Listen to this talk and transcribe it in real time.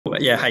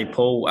Yeah, hey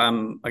Paul.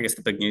 I guess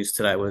the big news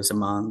today was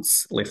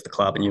Aman's left the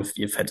club, and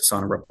you've had to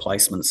sign a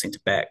replacement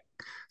centre back.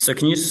 So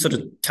can you sort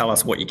of tell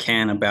us what you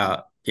can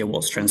about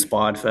what's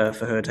transpired for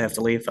her to have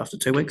to leave after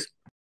 2 weeks?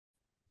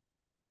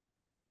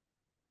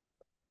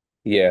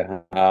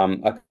 Yeah,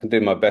 I can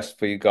do my best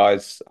for you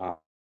guys.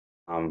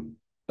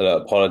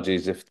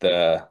 Apologies if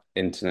the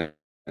internet's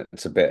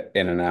a bit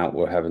in and out.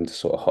 We're having to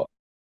sort of hop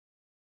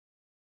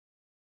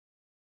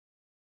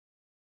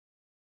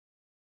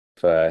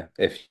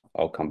if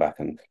I'll come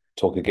back and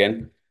talk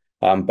again.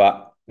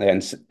 But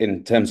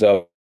in terms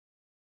of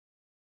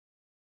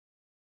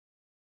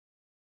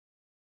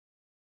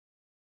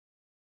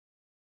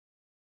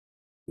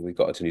we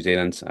got her to New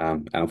Zealand,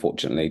 and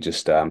unfortunately,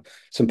 just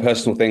some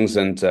personal things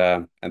and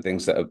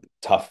things that are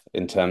tough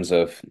in terms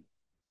of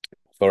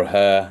for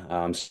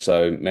her.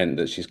 So meant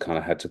that she's kind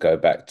of had to go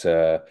back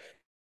to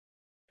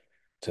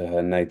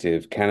her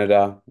native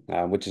Canada,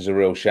 which is a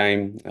real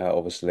shame,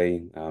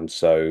 obviously.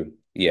 So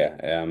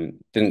yeah,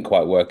 didn't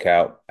quite work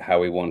out how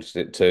we wanted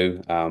it to,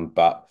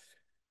 but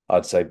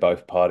I'd say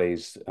both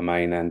parties,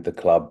 Amain and the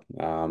club,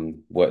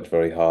 worked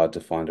very hard to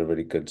find a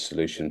really good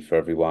solution for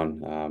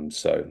everyone.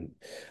 So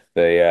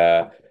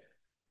they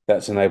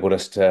that's enabled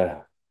us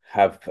to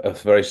have a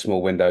very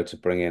small window to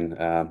bring in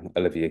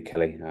Olivia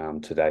Kelly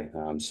today.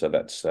 So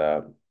that's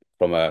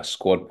from a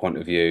squad point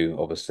of view.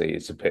 Obviously,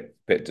 it's a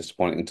bit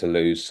disappointing to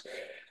lose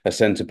a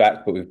centre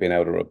back, but we've been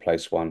able to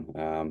replace one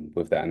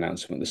with that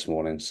announcement this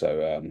morning.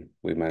 So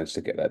we managed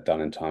to get that done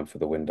in time for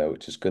the window,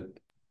 which is good.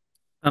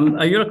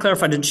 Are you able to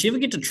clarify? Did she ever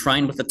get to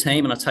train with the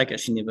team? And I take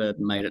it she never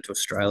made it to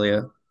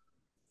Australia.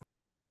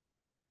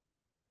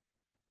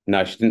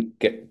 No, she didn't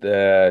get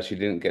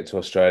to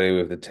Australia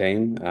with the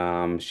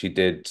team. She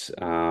did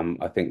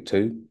I think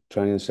two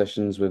training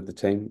sessions with the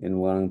team in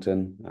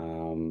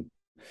Wellington.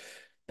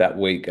 That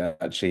week I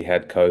actually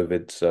had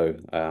COVID, so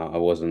I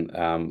wasn't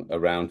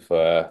around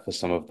for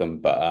some of them.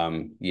 But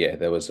yeah,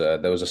 there was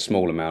a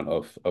small amount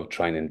of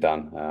training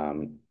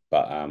done,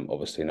 but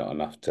obviously not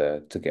enough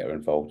to get her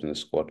involved in the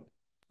squad.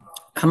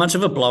 How much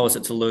of a blow is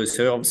it to lose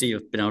her? Obviously,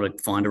 you've been able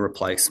to find a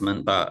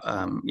replacement, but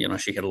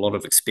she had a lot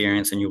of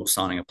experience, and you're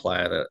signing a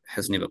player that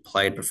has never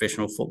played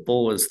professional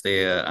football. Is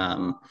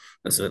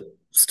it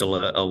still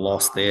a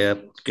loss there,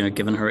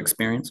 given her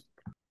experience?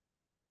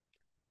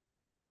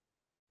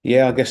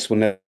 Yeah, I guess we'll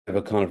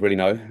never kind of really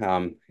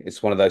know.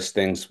 It's one of those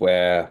things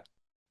where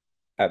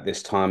at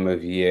this time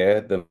of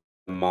year the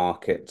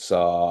markets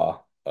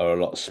are a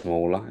lot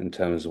smaller in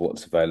terms of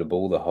what's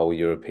available. The whole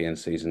European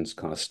season's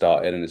kind of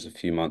started and it's a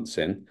few months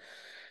in.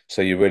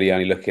 So you're really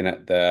only looking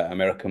at the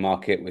American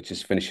market, which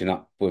is finishing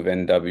up with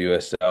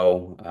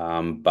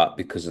NWSL. But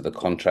because of the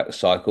contract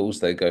cycles,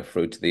 they go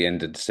through to the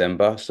end of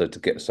December. So to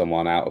get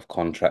someone out of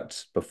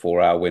contracts before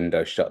our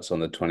window shuts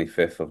on the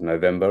 25th of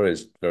November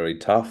is very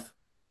tough.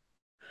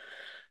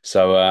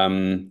 So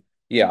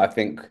yeah, I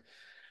think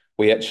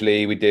we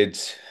did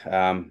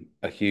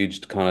a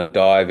huge kind of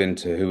dive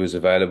into who was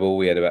available.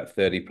 We had about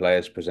 30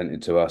 players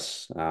presented to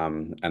us,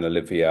 and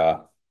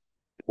Olivia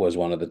was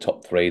one of the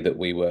top three that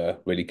we were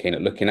really keen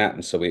at looking at,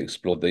 and so we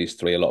explored these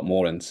three a lot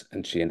more, and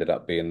she ended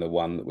up being the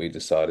one that we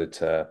decided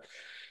to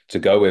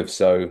go with.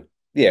 So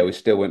yeah, we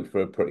still went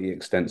through a pretty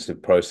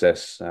extensive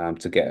process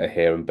to get her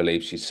here, and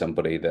believe she's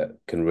somebody that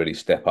can really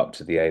step up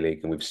to the A-League.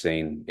 And we've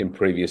seen in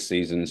previous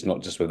seasons,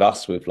 not just with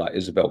us, with like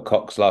Isabel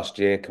Cox last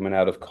year coming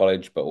out of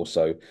college, but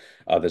also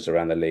others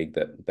around the league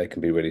that they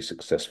can be really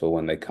successful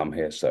when they come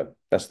here. So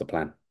that's the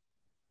plan.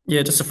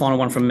 Yeah, just a final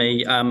one from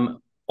me.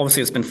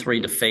 Obviously, it's been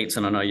three defeats,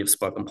 and I know you've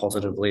spoken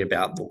positively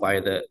about the way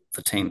that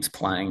the team's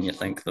playing. You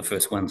think the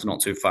first win's not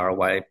too far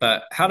away,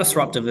 but how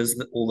disruptive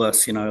is all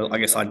this? I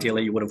guess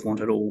ideally you would have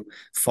wanted all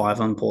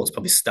five imports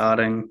probably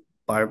starting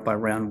by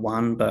round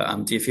one.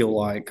 But do you feel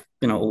like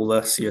all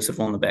this you're sort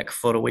of on the back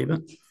foot a wee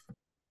bit?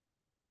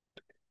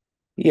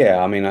 Yeah,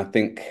 I mean, I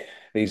think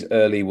these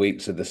early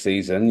weeks of the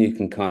season, you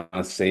can kind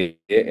of see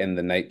it in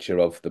the nature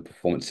of the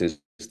performances,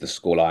 the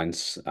score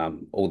lines.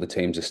 All the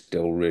teams are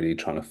still really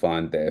trying to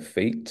find their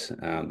feet.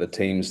 The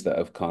teams that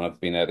have kind of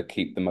been able to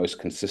keep the most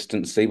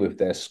consistency with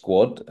their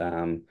squad,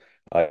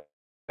 I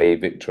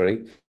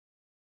victory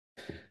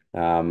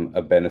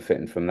are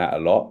benefiting from that a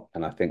lot.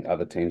 And I think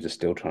other teams are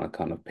still trying to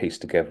kind of piece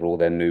together all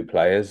their new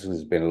players.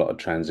 There's been a lot of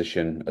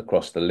transition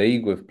across the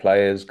league with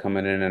players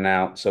coming in and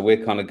out. So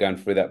we're kind of going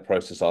through that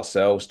process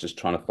ourselves, just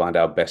trying to find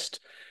our best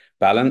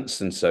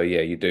balance. And so,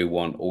 yeah, you do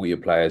want all your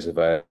players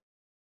available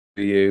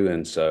to you.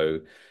 And so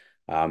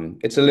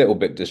it's a little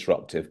bit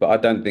disruptive, but I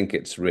don't think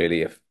it's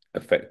really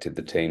affected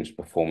the team's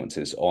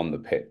performances on the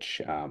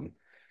pitch.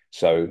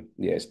 So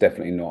yeah, it's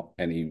definitely not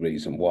any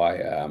reason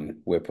why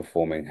we're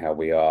performing how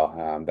we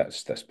are.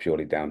 That's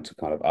purely down to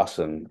kind of us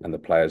and the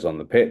players on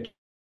the pitch.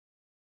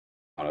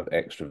 Kind of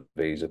extra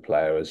visa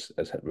player has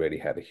really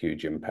had a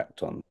huge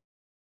impact on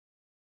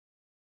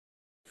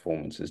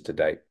performances to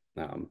date.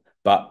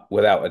 But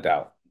without a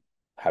doubt,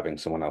 having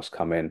someone else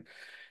come in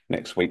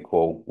next week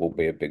will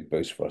be a big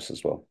boost for us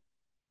as well.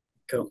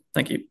 Cool,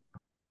 thank you.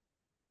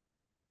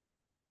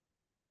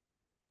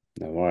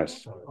 No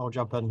worries. I'll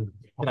jump in.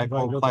 G'day,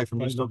 Paul. Play from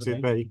Newstock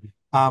ZB.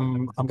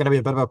 I'm going to be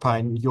a bit of a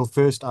pain. Your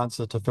first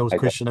answer to Phil's Okay.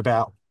 question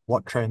about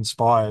what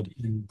transpired,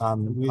 I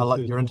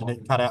let your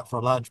internet cut out for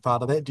a large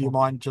part of that. Do you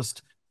mind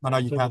just, I know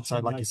you can't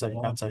say, like you say,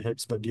 you can't say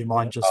heaps, but do you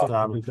mind just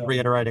Oh,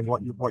 reiterating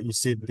what you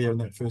said there in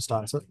that first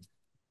answer?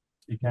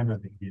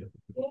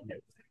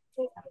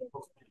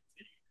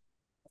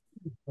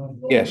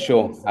 yeah,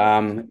 sure.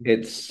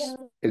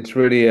 It's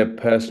really a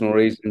personal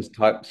reasons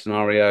type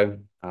scenario.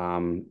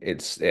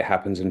 It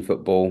happens in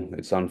football.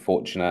 It's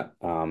unfortunate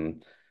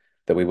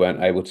that we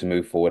weren't able to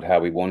move forward how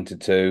we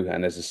wanted to,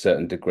 and there's a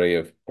certain degree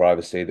of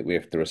privacy that we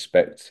have to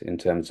respect in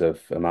terms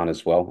of Aman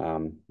as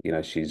well.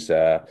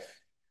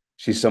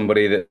 She's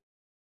somebody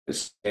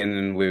that's in,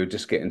 and we were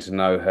just getting to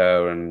know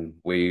her, and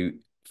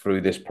we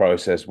through this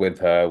process with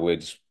her, we're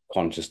just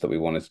conscious that we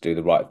wanted to do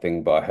the right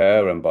thing by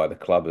her and by the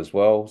club as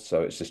well.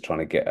 So it's just trying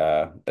to get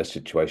a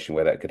situation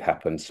where that could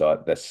happen.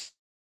 So that's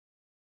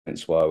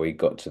why we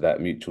got to that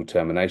mutual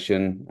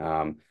termination.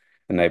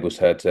 Enables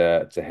her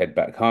to head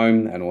back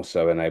home, and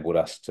also enabled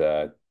us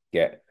to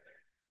get,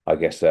 I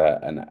guess,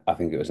 I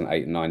think it was an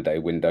 8 9 day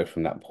window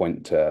from that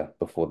point to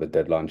before the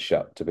deadline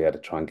shut to be able to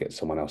try and get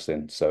someone else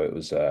in. So it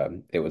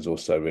was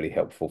also really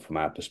helpful from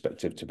our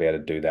perspective to be able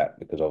to do that,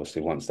 because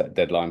obviously once that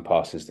deadline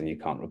passes, then you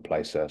can't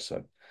replace her.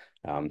 So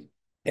um,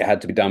 it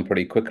had to be done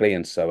pretty quickly,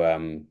 and so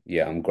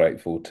yeah, I'm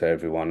grateful to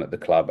everyone at the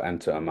club and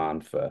to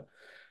Aman for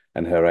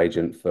and her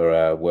agent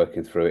for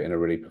working through it in a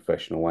really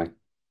professional way.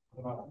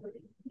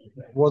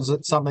 Was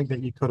it something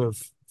that you could have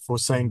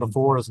foreseen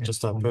before, or is it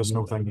just a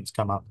personal thing that's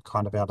come up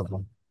kind of out of the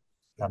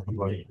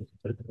blue?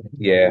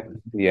 Yeah,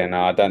 yeah,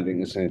 no, I don't think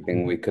there's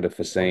anything we could have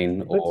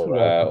foreseen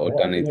or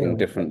done anything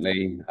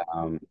differently.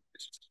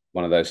 It's just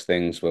one of those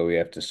things where we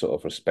have to sort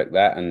of respect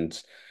that and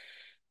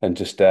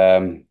just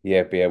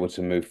yeah, be able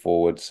to move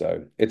forward.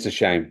 So it's a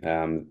shame,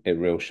 a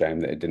real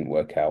shame that it didn't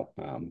work out.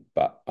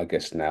 But I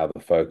guess now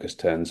the focus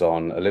turns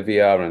on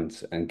Olivia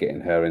and getting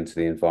her into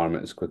the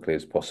environment as quickly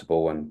as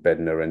possible and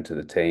bedding her into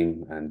the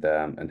team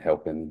and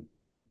helping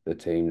the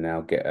team now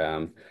get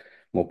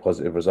more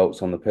positive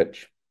results on the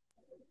pitch.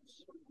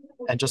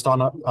 And just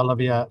on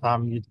Olivia,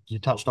 you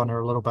touched on her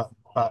a little bit,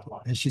 but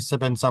has she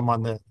been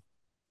someone that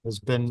has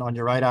been on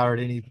your radar at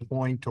any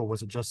point, or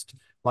was it just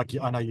like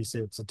I know you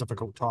said it's a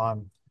difficult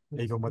time,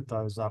 even with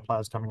those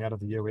players coming out of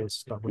the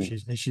US, but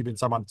has she been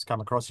someone that's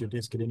come across your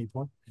desk at any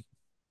point?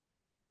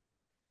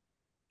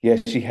 Yeah,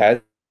 she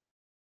has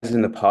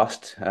in the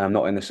past,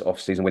 not in this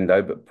off-season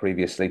window, but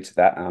previously to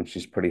that.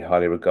 She's pretty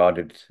highly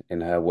regarded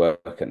in her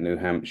work at New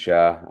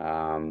Hampshire.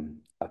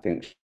 I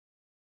think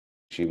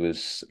she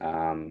was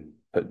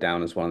put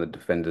down as one of the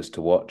defenders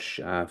to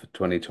watch for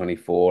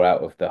 2024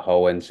 out of the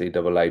whole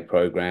NCAA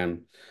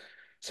program.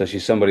 So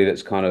she's somebody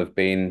that's kind of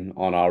been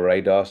on our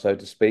radar, so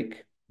to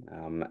speak.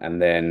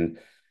 And then,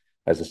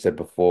 as I said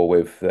before,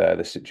 with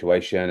the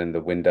situation and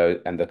the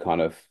window and the kind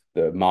of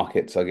the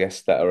markets, I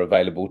guess, that are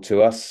available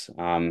to us,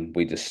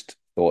 we just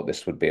thought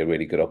this would be a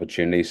really good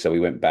opportunity. So we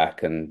went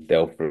back and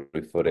delved through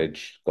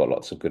footage, got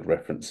lots of good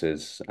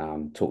references,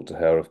 talked to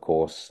her, of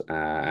course,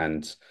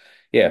 and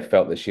yeah,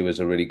 felt that she was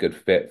a really good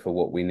fit for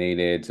what we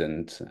needed.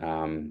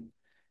 And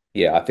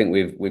yeah, I think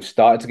we've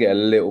started to get a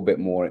little bit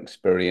more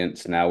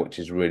experience now, which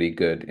is really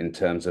good in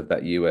terms of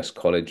that US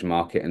college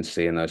market and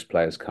seeing those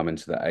players come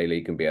into the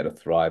A-League and be able to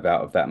thrive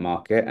out of that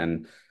market.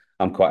 And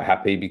I'm quite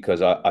happy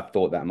because I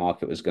thought that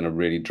market was going to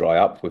really dry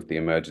up with the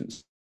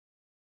emergence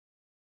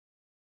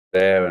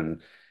there,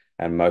 and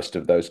most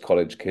of those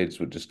college kids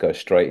would just go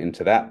straight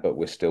into that. But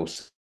we're still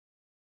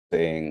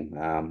seeing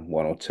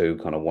one or two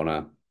kind of want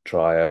to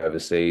try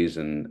overseas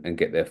and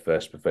get their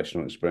first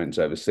professional experience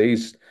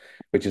overseas,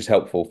 which is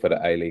helpful for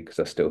the A-League because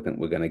I still think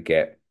we're going to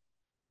get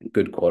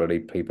good quality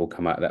people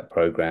come out of that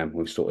program.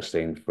 We've sort of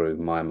seen through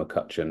Maya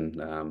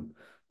McCutcheon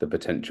the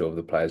potential of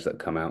the players that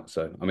come out.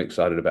 So I'm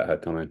excited about her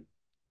coming.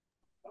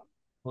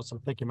 Awesome.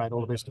 Thank you, mate.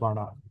 All the best tomorrow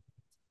night.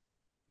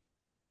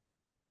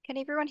 Can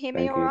everyone hear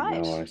me Thank all you. No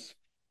right? worries.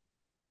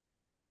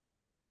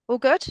 All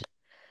good?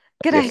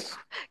 G'day, Yes,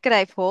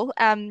 g'day, Paul.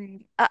 I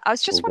was all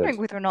just good. wondering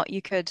whether or not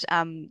you could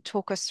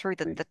talk us through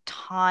the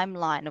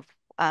timeline of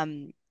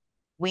um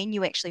when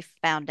you actually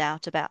found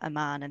out about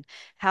Oman and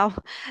how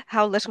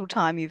how little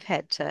time you've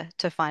had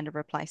to find a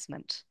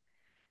replacement.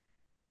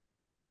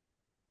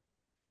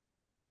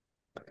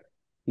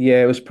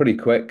 Yeah, it was pretty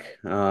quick.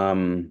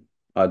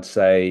 I'd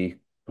say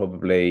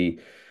probably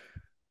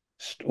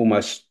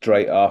almost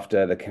straight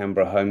after the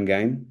Canberra home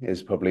game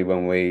is probably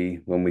when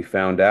we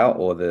found out,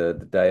 or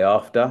the day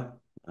after.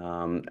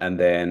 And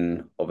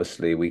then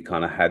obviously we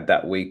kind of had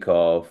that week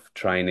of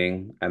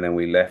training, and then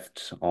we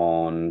left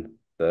on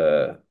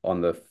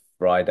the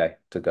Friday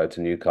to go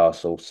to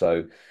Newcastle.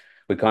 So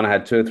we kind of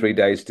had 2 or 3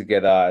 days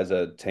together as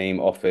a team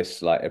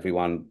office, like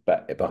everyone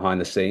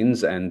behind the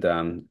scenes, and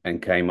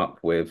came up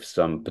with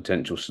some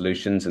potential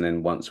solutions. And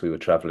then once we were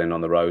traveling on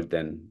the road,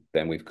 then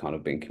we've kind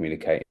of been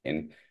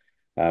communicating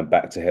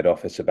back to head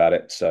office about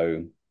it.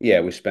 So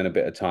yeah, we spent a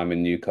bit of time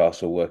in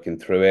Newcastle working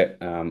through it,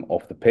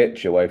 off the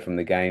pitch, away from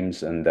the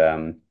games, and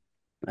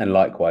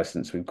likewise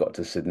since we've got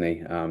to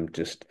Sydney,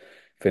 just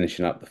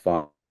finishing up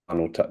the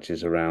final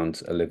touches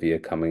around Olivia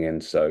coming in.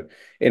 So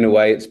in a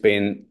way, it's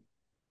been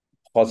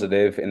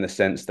positive in the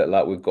sense that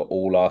like we've got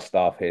all our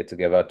staff here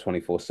together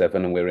 24/7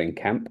 and we're in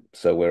camp.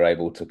 So we're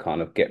able to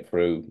kind of get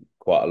through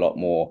quite a lot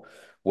more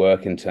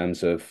work in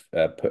terms of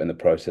putting the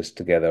process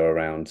together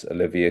around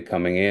Olivia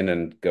coming in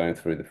and going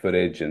through the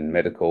footage and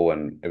medical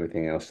and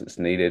everything else that's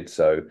needed.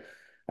 So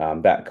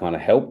that kind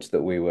of helped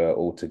that we were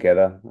all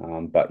together.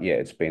 But yeah,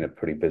 it's been a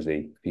pretty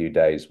busy few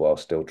days while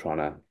still trying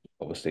to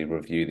obviously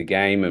review the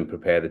game and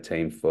prepare the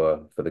team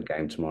for the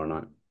game tomorrow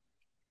night.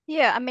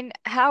 Yeah, I mean,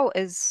 how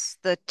is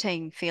the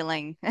team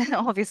feeling?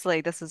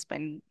 Obviously, this has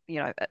been,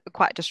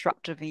 quite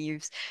disruptive,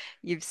 and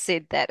you've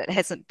said that it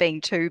hasn't been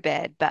too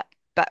bad, but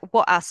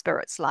what are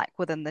spirits like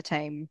within the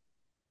team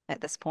at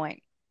this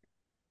point?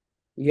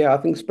 Yeah, I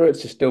think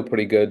spirits are still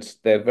pretty good.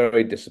 They're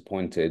very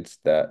disappointed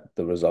that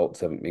the results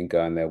haven't been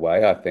going their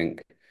way. I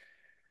think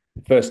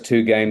first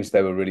two games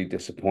they were really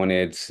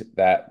disappointed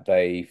that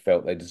they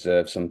felt they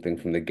deserved something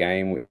from the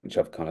game, which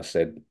I've kind of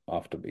said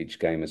after each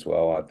game as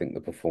well. I think the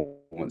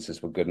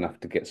performances were good enough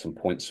to get some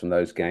points from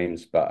those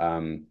games, but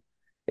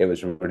it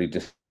was really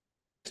just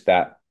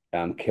that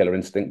killer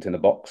instinct in the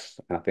box.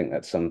 And I think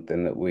that's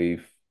something that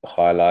we've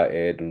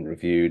highlighted and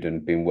reviewed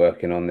and been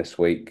working on this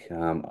week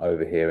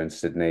over here in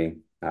Sydney.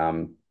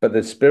 But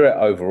the spirit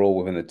overall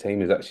within the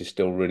team is actually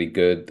still really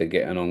good. They're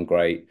getting on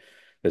great.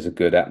 There's a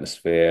good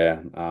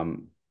atmosphere.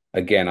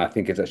 Again, I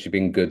think it's actually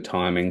been good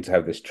timing to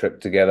have this trip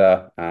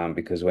together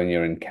because when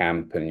you're in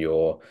camp and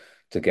you're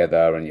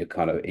together and you're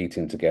kind of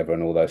eating together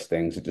and all those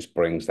things, it just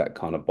brings that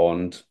kind of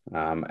bond.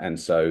 And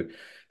so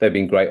they've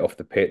been great off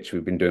the pitch.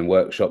 We've been doing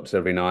workshops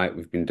every night.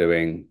 We've been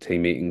doing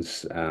team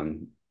meetings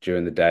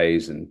during the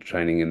days and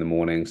training in the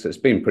morning. So it's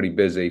been pretty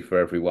busy for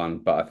everyone,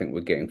 but I think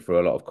we're getting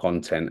through a lot of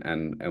content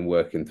and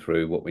working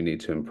through what we need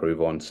to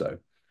improve on. So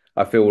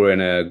I feel we're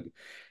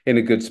in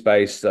a good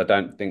space. I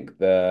don't think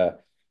the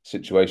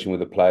situation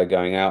with a player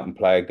going out and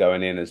player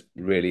going in has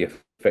really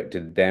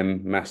affected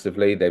them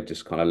massively. They've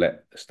just kind of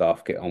let the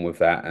staff get on with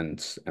that,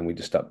 and we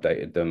just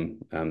updated them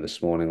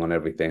this morning on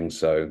everything.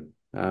 So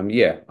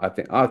yeah, I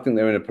think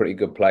they're in a pretty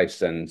good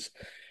place, and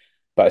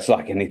but it's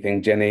like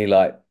anything, Jenny.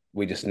 Like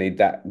we just need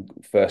that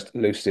first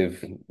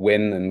elusive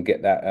win and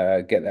get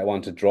that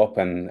one to drop,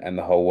 and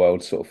the whole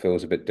world sort of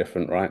feels a bit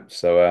different, right?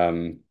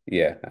 So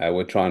yeah,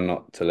 we're trying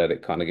not to let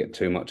it kind of get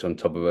too much on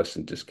top of us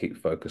and just keep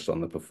focused on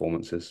the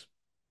performances.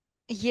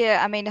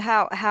 Yeah, I mean,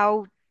 how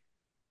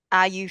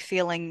are you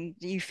feeling?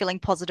 Are you feeling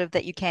positive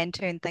that you can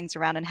turn things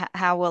around, and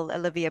how will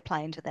Olivia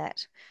play into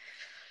that?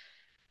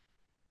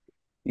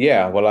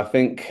 Yeah, well, I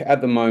think at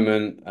the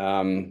moment,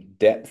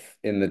 depth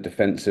in the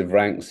defensive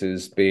ranks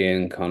is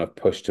being kind of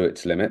pushed to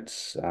its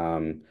limits.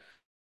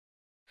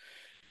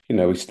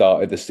 We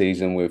started the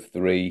season with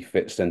three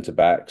fit centre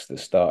backs that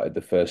started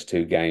the first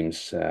two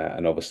games,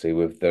 and obviously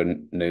with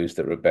the news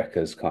that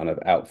Rebecca's kind of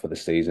out for the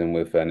season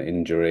with an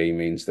injury,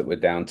 means that we're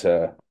down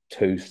to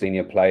two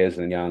senior players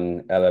and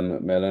young Ellen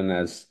McMillan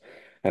as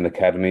an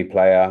academy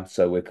player.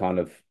 So we've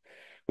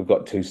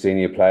got two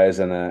senior players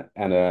and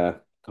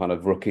a kind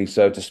of rookie,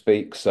 so to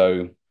speak.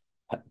 So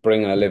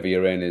bringing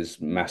Olivia in is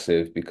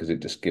massive because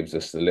it just gives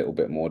us a little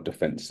bit more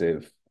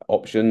defensive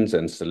options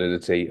and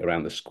solidity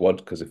around the squad.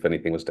 Because if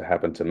anything was to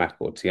happen to Mac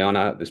or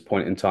Tiana at this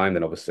point in time,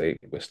 then obviously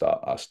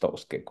our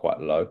stocks get quite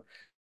low.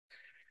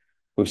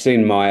 We've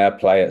seen Maya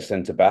play at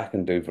centre back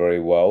and do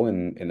very well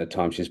in the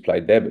time she's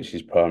played there, but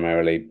she's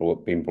primarily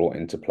been brought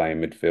in to play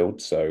in midfield.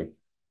 So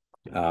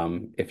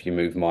if you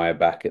move Maya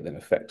back, it then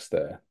affects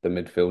the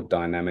midfield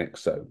dynamic.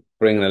 So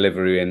bringing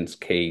Olivia in is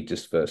key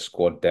just for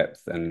squad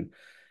depth and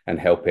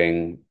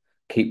helping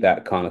keep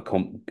that kind of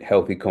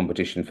healthy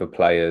competition for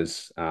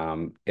players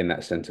in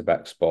that centre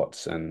back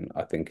spots. And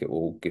I think it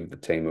will give the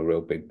team a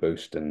real big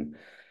boost. And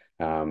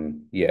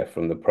yeah,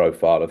 from the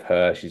profile of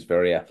her, she's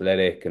very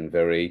athletic and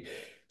very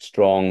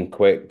strong,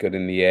 quick, good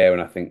in the air.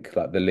 And I think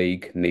like the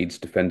league needs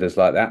defenders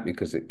like that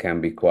because it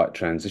can be quite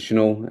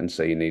transitional. And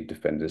so you need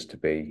defenders to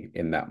be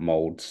in that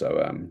mold.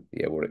 So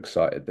yeah, we're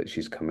excited that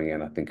she's coming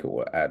in. I think it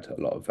will add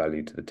a lot of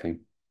value to the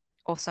team.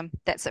 Awesome.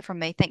 That's it from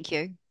me. Thank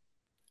you.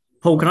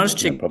 Paul, can I just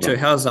No check too? problem.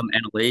 How's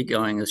ALeague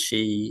going? Is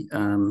she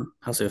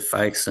how's her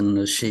face, and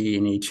is she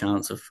any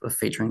chance of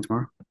featuring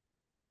tomorrow?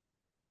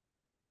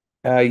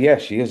 Yeah,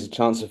 she has a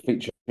chance of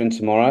featuring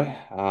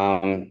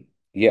tomorrow.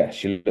 Yeah,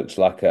 she looks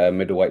like a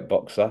middleweight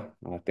boxer.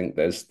 I think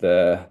there's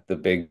the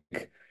big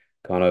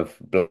kind of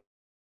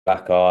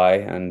black eye,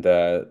 and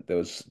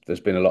there's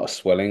been a lot of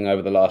swelling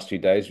over the last few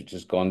days, which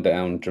has gone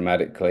down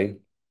dramatically.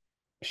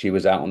 She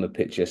was out on the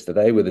pitch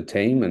yesterday with the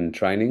team and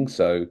training,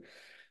 so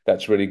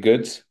that's really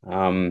good.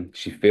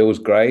 She feels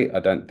great. I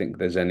don't think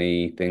there's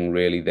anything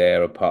really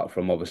there apart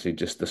from obviously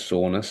just the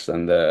soreness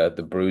and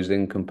the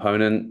bruising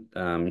component.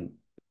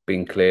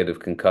 Being cleared of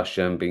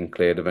concussion, being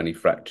cleared of any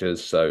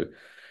fractures, so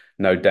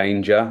no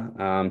danger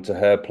to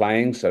her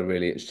playing. So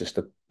really, it's just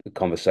a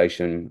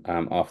conversation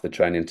after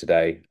training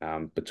today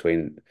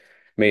between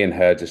me and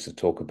her just to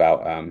talk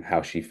about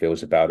how she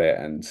feels about it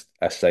and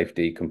a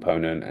safety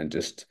component and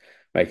just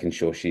making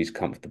sure she's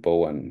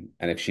comfortable, and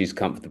if she's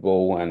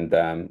comfortable and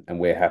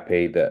we're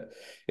happy that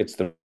it's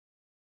the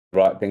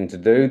right thing to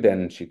do,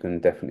 then she can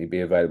definitely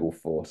be available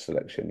for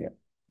selection. Yeah.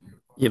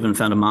 You haven't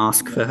found a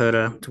mask for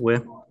her to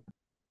wear?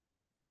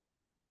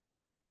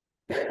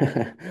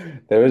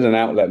 There is an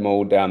outlet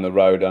mall down the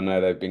road. I know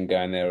they've been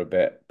going there a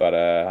bit, but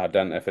I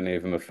don't know if any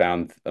of them have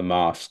found a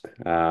mask.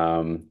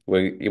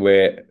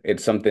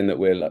 It's something that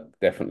we're like,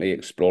 definitely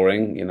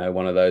exploring.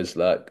 One of those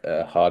like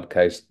hard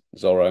case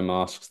Zorro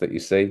masks that you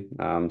see.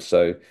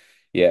 So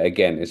yeah,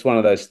 again, it's one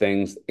of those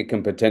things. It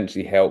can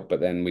potentially help, but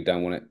then we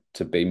don't want it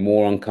to be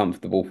more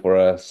uncomfortable for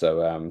her.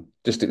 So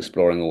just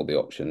exploring all the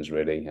options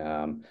really.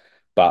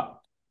 But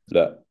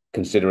look,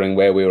 considering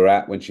where we were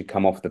at when she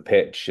come off the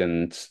pitch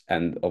and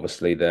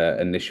obviously the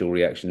initial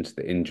reaction to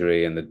the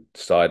injury and the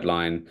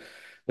sideline,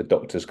 the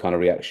doctor's kind of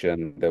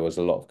reaction, there was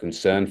a lot of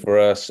concern for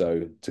her.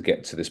 So to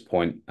get to this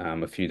point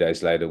a few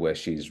days later where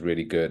she's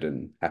really good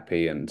and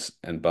happy and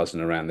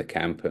buzzing around the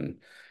camp and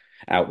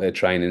out there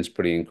training is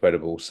pretty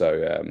incredible.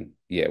 So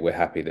yeah, we're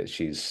happy that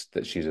she's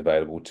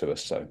available to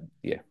us. So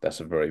yeah,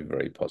 that's a very,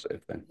 very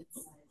positive thing.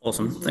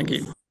 Awesome. Thank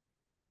you.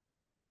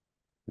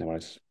 No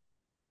worries.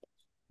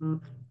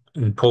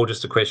 And Paul,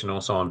 just a question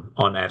also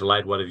on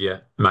Adelaide. What have you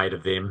made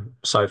of them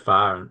so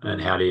far, and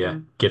how do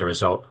you get a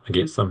result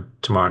against them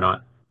tomorrow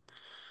night?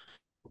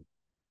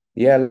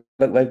 Yeah,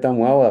 look, they've done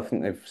well. I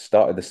think they've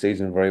started the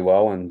season very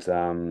well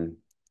and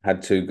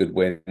had two good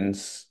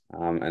wins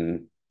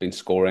and been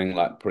scoring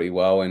like pretty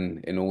well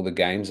in all the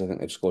games. I think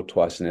they've scored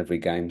twice in every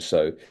game.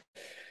 So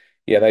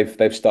yeah,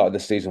 they've started the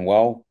season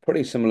well.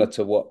 Pretty similar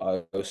to what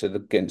I said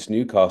against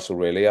Newcastle,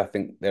 really. I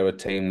think they're a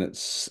team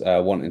that's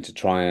wanting to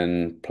try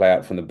and play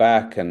out from the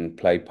back and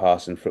play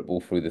passing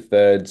football through the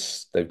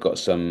thirds. They've got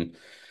some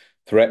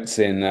threats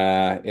in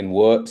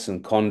Wirtz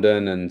and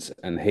Condon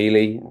and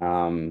Healy.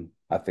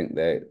 I think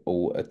they're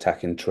all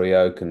attacking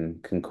trio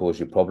can cause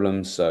you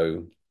problems.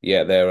 So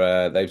yeah,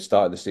 they've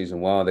started the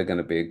season well. They're going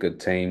to be a good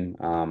team.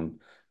 I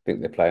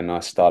think they play a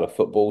nice style of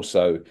football.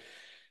 So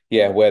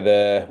yeah, where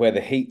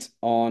the heat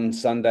on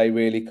Sunday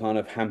really kind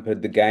of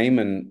hampered the game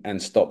and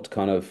stopped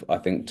kind of I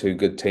think two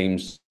good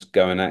teams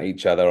going at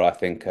each other. I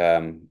think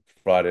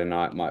Friday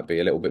night might be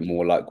a little bit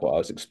more like what I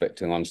was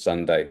expecting on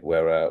Sunday,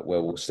 where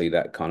we'll see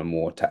that kind of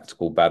more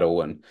tactical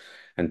battle and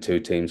two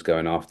teams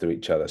going after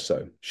each other.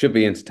 So should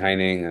be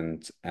entertaining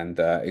and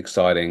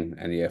exciting.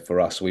 And yeah,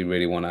 for us, we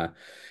really want to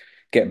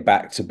get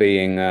back to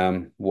being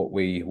what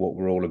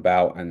we're all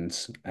about, and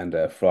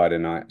Friday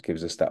night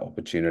gives us that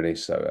opportunity.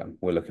 So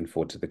we're looking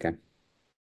forward to the game.